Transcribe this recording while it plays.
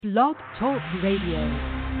Blog Talk Radio.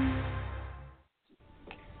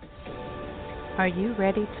 Are you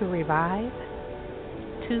ready to revive?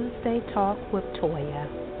 Tuesday Talk with Toya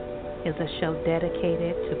is a show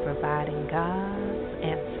dedicated to providing God's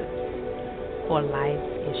answers for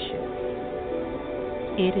life's issues.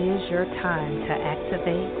 It is your time to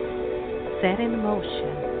activate, set in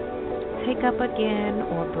motion, take up again,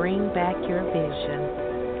 or bring back your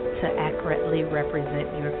vision to accurately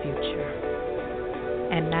represent your future.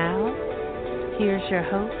 And now, here's your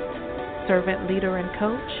host, servant leader and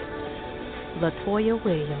coach, LaToya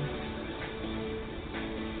Williams.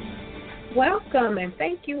 Welcome, and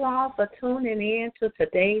thank you all for tuning in to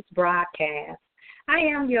today's broadcast. I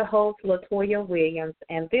am your host, LaToya Williams,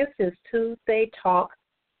 and this is Tuesday Talk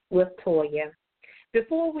with Toya.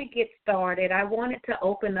 Before we get started, I wanted to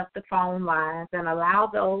open up the phone lines and allow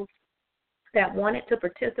those that wanted to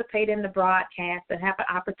participate in the broadcast and have an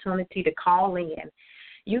opportunity to call in.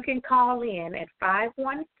 You can call in at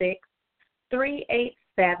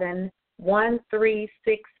 516-387-1368.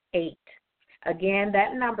 Again,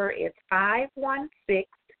 that number is 516-387-1368.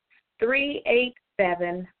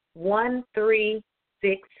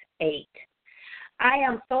 I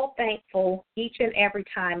am so thankful each and every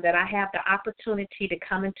time that I have the opportunity to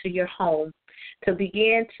come into your home to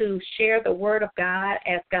begin to share the Word of God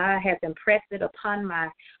as God has impressed it upon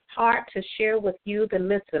my heart to share with you, the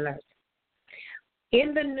listeners.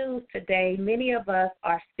 In the news today, many of us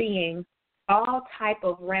are seeing all type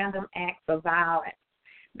of random acts of violence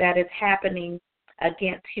that is happening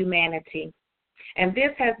against humanity. And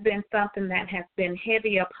this has been something that has been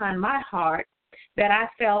heavy upon my heart, that I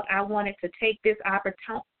felt I wanted to take this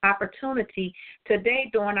opportunity today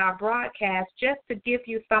during our broadcast just to give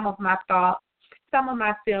you some of my thoughts, some of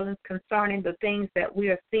my feelings concerning the things that we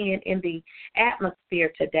are seeing in the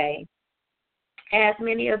atmosphere today. As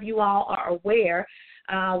many of you all are aware,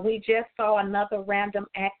 we just saw another random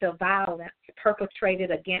act of violence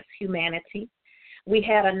perpetrated against humanity. We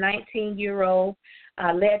had a 19-year-old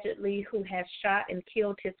allegedly who has shot and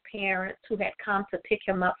killed his parents who had come to pick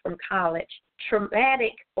him up from college.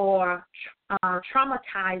 Traumatic or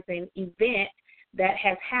traumatizing event that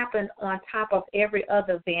has happened on top of every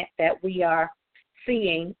other event that we are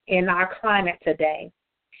seeing in our climate today.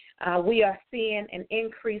 We are seeing an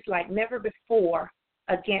increase like never before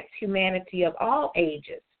against humanity of all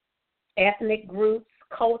ages, ethnic groups,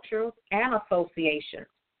 cultures, and associations,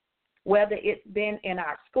 whether it's been in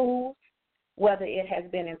our schools, whether it has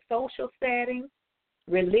been in social settings,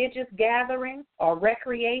 religious gatherings, or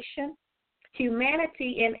recreation.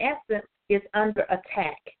 Humanity, in essence, is under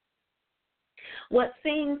attack. What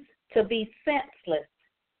seems to be senseless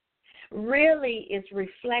really is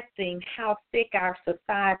reflecting how sick our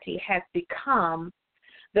society has become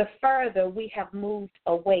the further we have moved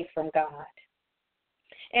away from God.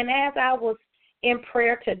 And as I was in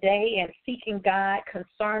prayer today and seeking God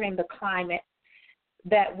concerning the climate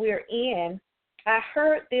that we're in, I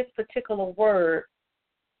heard this particular word,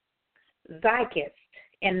 Zeitgeist,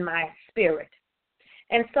 in my spirit.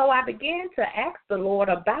 And so I began to ask the Lord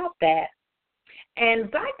about that.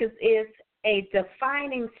 And Zeitgeist is a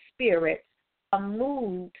defining spirit, a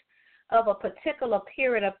mood of a particular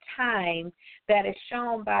period of time that is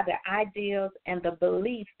shown by the ideals and the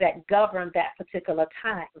beliefs that govern that particular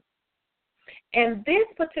time. And this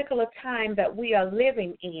particular time that we are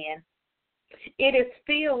living in, it is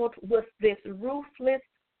filled with this ruthless,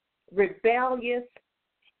 rebellious,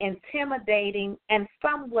 intimidating, and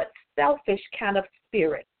somewhat selfish kind of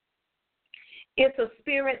spirit. It's a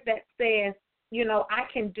spirit that says, I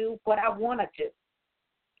can do what I want to do,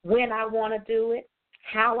 when I want to do it,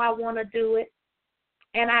 how I want to do it,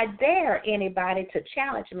 and I dare anybody to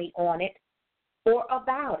challenge me on it or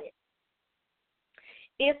about it.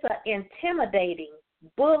 It's an intimidating,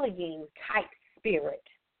 bullying type spirit.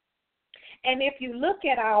 And if you look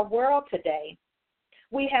at our world today,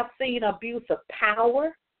 we have seen abuse of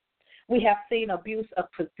power, we have seen abuse of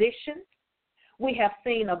position, we have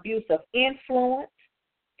seen abuse of influence,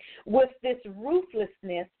 with this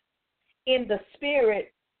ruthlessness in the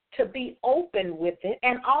spirit to be open with it,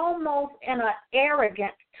 and almost in an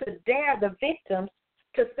arrogance to dare the victims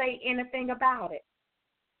to say anything about it.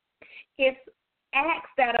 It's acts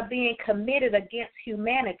that are being committed against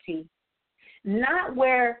humanity, not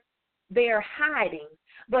where they're hiding,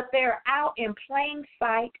 but they're out in plain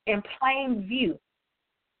sight, in plain view,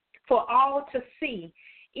 for all to see,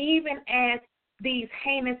 even as these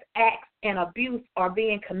heinous acts and abuse are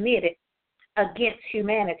being committed against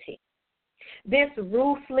humanity. This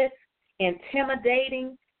ruthless,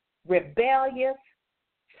 intimidating, rebellious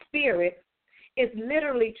spirit is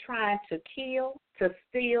literally trying to kill, to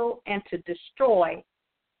steal, and to destroy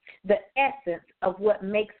the essence of what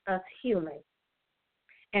makes us human,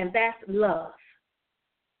 and that's love.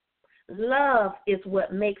 Love is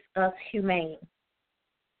what makes us humane.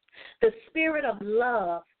 The spirit of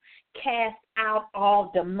love casts out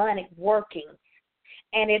all demonic workings,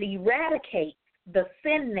 and it eradicates the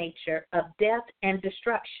sin nature of death and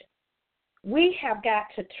destruction. We have got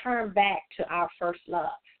to turn back to our first love,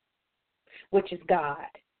 which is God,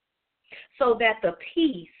 so that the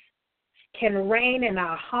peace can reign in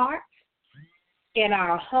our hearts, in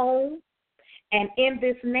our home, and in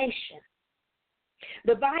this nation.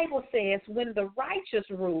 The Bible says when the righteous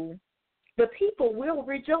rule, the people will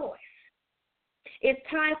rejoice. It's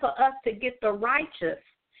time for us to get the righteous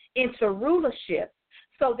into rulership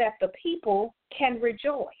so that the people can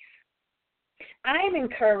rejoice. I'm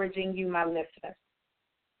encouraging you, my listeners,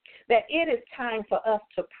 that it is time for us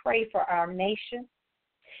to pray for our nation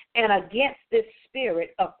and against this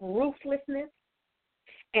spirit of ruthlessness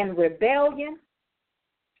and rebellion.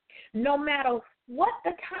 No matter what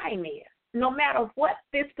the time is, no matter what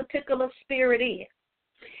this particular spirit is,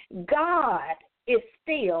 God is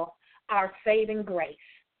still our saving grace.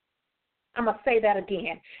 I'm going to say that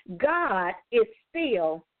again. God is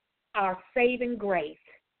still our saving grace.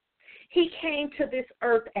 He came to this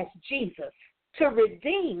earth as Jesus to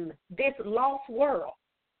redeem this lost world,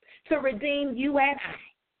 to redeem you and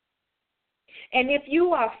I. And if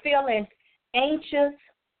you are feeling anxious,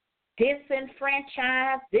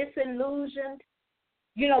 disenfranchised, disillusioned,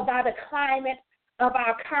 by the climate of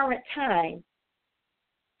our current time,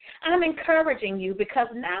 I'm encouraging you because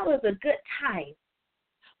now is a good time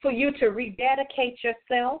for you to rededicate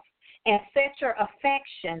yourself and set your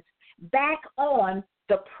affections back on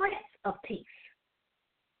the Prince of Peace.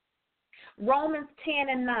 Romans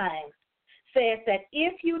 10:9 says that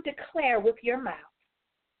if you declare with your mouth,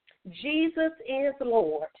 Jesus is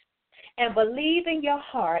Lord, and believe in your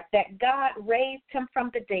heart that God raised him from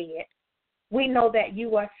the dead, we know that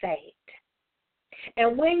you are saved.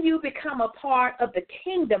 And when you become a part of the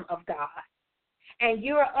kingdom of God, and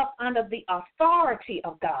you're up under the authority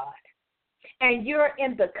of God, and you're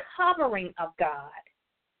in the covering of God,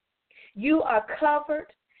 you are covered,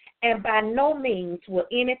 and by no means will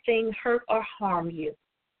anything hurt or harm you.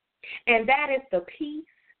 And that is the peace,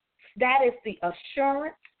 that is the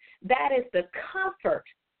assurance, that is the comfort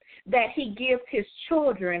that he gives his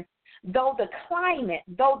children, though the climate,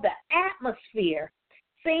 though the atmosphere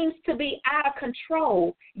seems to be out of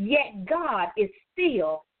control, yet God is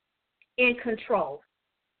still in control.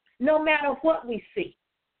 No matter what we see,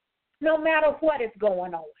 no matter what is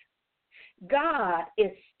going on, God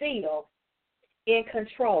is still in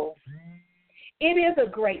control. It is a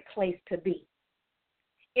great place to be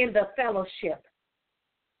in the fellowship.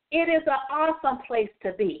 It is an awesome place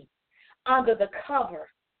to be under the cover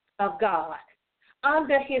of God.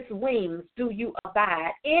 Under his wings do you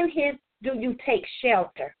abide. In his do you take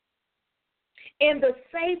shelter. In the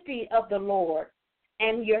safety of the Lord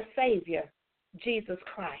and your Savior, Jesus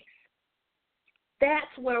Christ. That's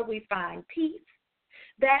where we find peace.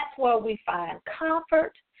 That's where we find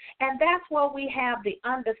comfort. And that's where we have the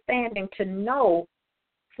understanding to know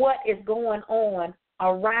what is going on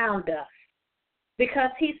around us.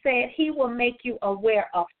 Because he said he will make you aware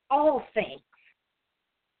of all things.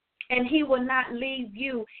 And he will not leave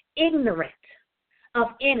you ignorant of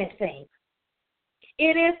anything.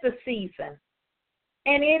 It is the season,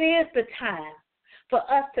 and it is the time for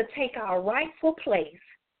us to take our rightful place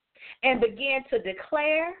and begin to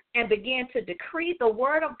declare and begin to decree the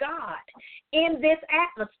word of God in this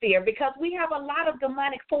atmosphere, because we have a lot of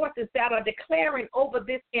demonic forces that are declaring over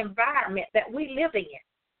this environment that we live in,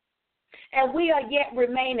 and we are yet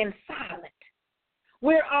remaining silent.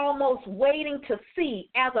 We're almost waiting to see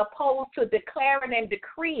as opposed to declaring and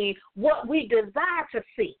decreeing what we desire to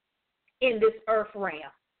see in this earth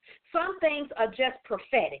realm. Some things are just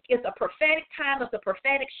prophetic. It's a prophetic time. It's a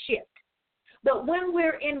prophetic shift. But when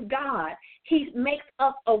we're in God, he makes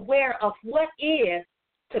us aware of what is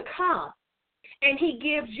to come. And he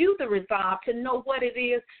gives you the resolve to know what it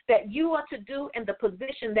is that you are to do and the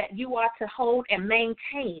position that you are to hold and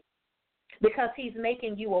maintain, because he's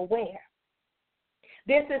making you aware.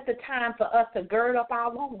 This is the time for us to gird up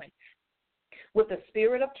our loins with the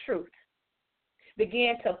spirit of truth.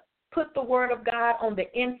 Begin to put the word of God on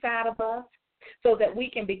the inside of us so that we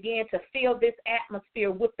can begin to fill this atmosphere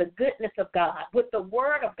with the goodness of God, with the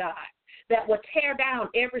word of God that will tear down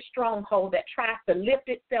every stronghold that tries to lift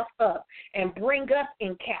itself up and bring us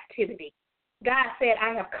in captivity. God said,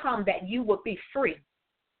 I have come that you will be free.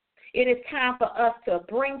 It is time for us to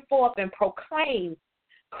bring forth and proclaim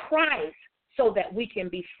Christ so that we can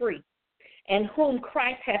be free. and whom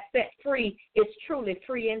Christ has set free is truly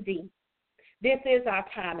free indeed. This is our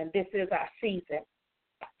time and this is our season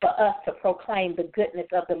for us to proclaim the goodness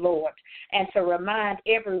of the Lord and to remind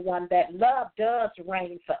everyone that love does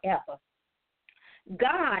reign forever.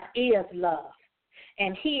 God is love,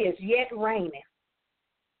 and he is yet reigning.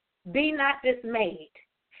 Be not dismayed,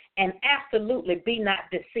 and absolutely be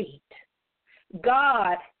not deceived.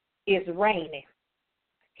 God is reigning.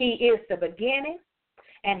 He is the beginning,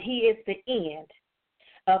 and he is the end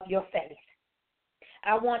of your faith.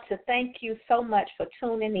 I want to thank you so much for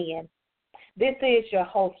tuning in. This is your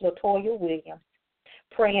host, LaToya Williams,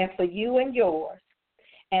 praying for you and yours.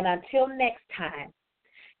 And until next time,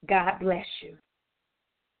 God bless you.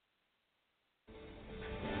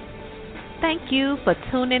 Thank you for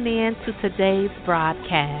tuning in to today's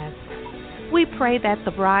broadcast. We pray that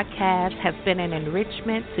the broadcast has been an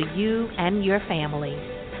enrichment to you and your family.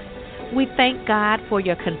 We thank God for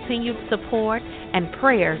your continued support and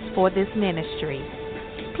prayers for this ministry.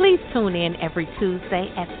 Please tune in every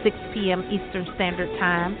Tuesday at 6 p.m. Eastern Standard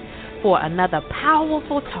Time for another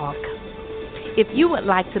powerful talk. If you would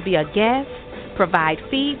like to be a guest, provide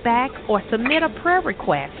feedback, or submit a prayer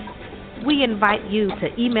request, we invite you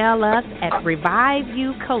to email us at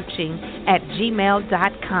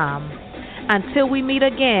reviveyoucoaching@gmail.com. Until we meet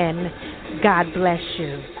again, God bless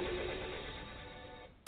you.